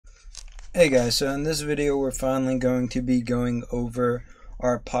Hey guys, so in this video we're finally going to be going over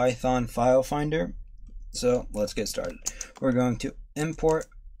our Python file finder. So let's get started. We're going to import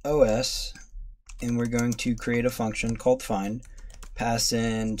OS and we're going to create a function called find, pass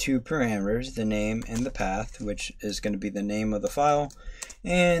in two parameters, the name and the path, which is going to be the name of the file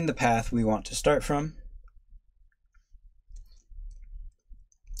and the path we want to start from.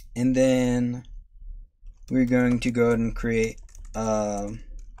 And then we're going to go ahead and create a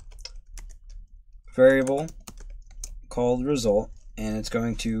variable called result, and it's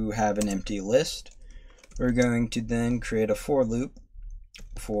going to have an empty list. We're going to then create a for loop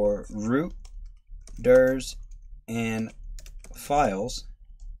for root, dirs, and files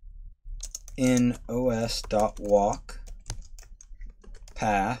in os.walk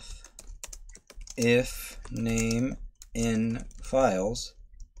path if name in files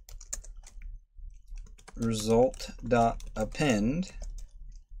result.append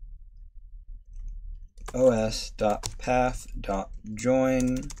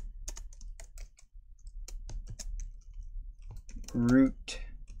os.path.join root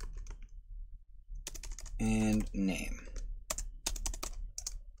and name.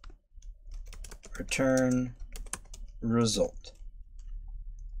 Return result.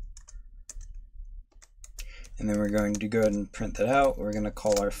 And then we're going to go ahead and print that out. We're going to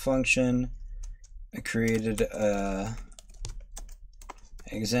call our function. I created a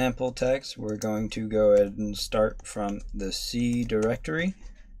example text. We're going to go ahead and start from the C directory,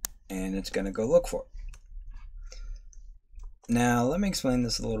 and it's going to go look for it. Now let me explain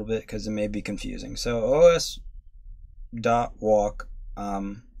this a little bit because it may be confusing. So os.walk,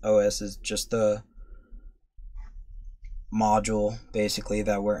 os is just the module basically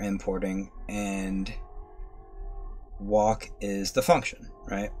that we're importing, and walk is the function,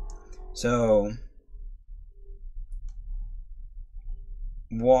 right? So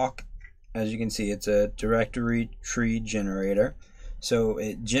walk, as you can see, it's a directory tree generator, so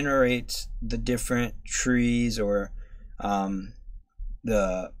it generates the different trees or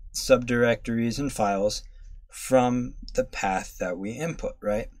the subdirectories and files from the path that we input,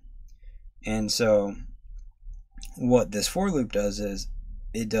 right? And so what this for loop does is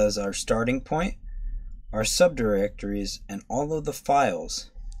it does our starting point, our subdirectories, and all of the files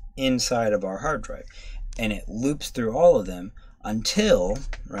inside of our hard drive, and it loops through all of them until,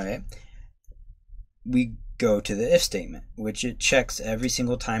 right, we go to the if statement, which it checks every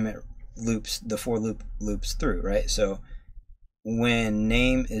single time it loops, the for loop loops through, right? So when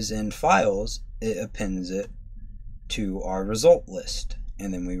name is in files, it appends it to our result list,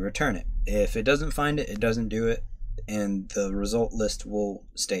 and then we return it. If it doesn't find it, it doesn't do it, and the result list will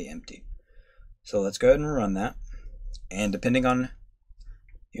stay empty. So let's go ahead and run that, and depending on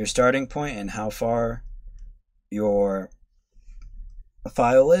your starting point and how far your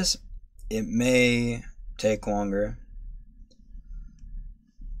file is, it may take longer,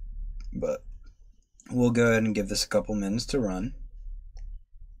 but we'll go ahead and give this a couple minutes to run.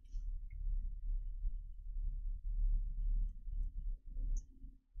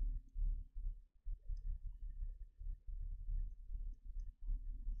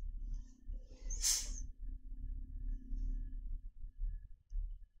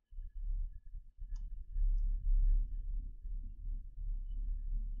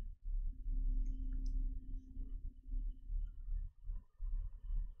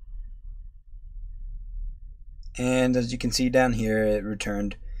 And as you can see down here, it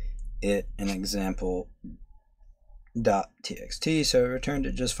returned it an example.txt, so it returned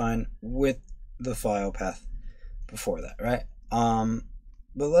it just fine with the file path before that, right? But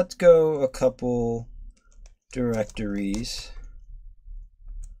let's go a couple directories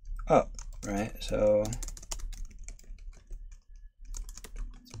up, right? So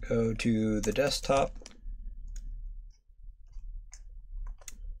let's go to the desktop,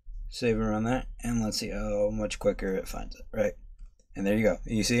 save and run that, and let's see how much quicker it finds it, right? And there you go.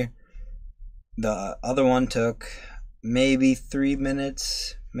 You see, the other one took maybe 3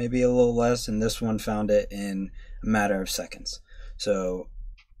 minutes, maybe a little less, and this one found it in a matter of seconds. So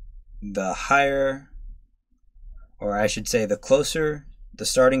the higher, or I should say the closer the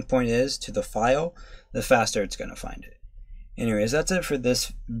starting point is to the file, the faster it's going to find it. Anyways, that's it for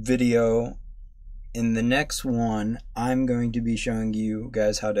this video. In the next one, I'm going to be showing you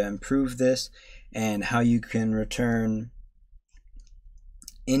guys how to improve this and how you can return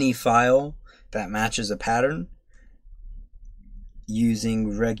any file that matches a pattern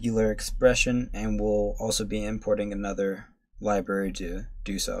using regular expression, and we'll also be importing another library to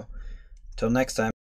do so. Till next time.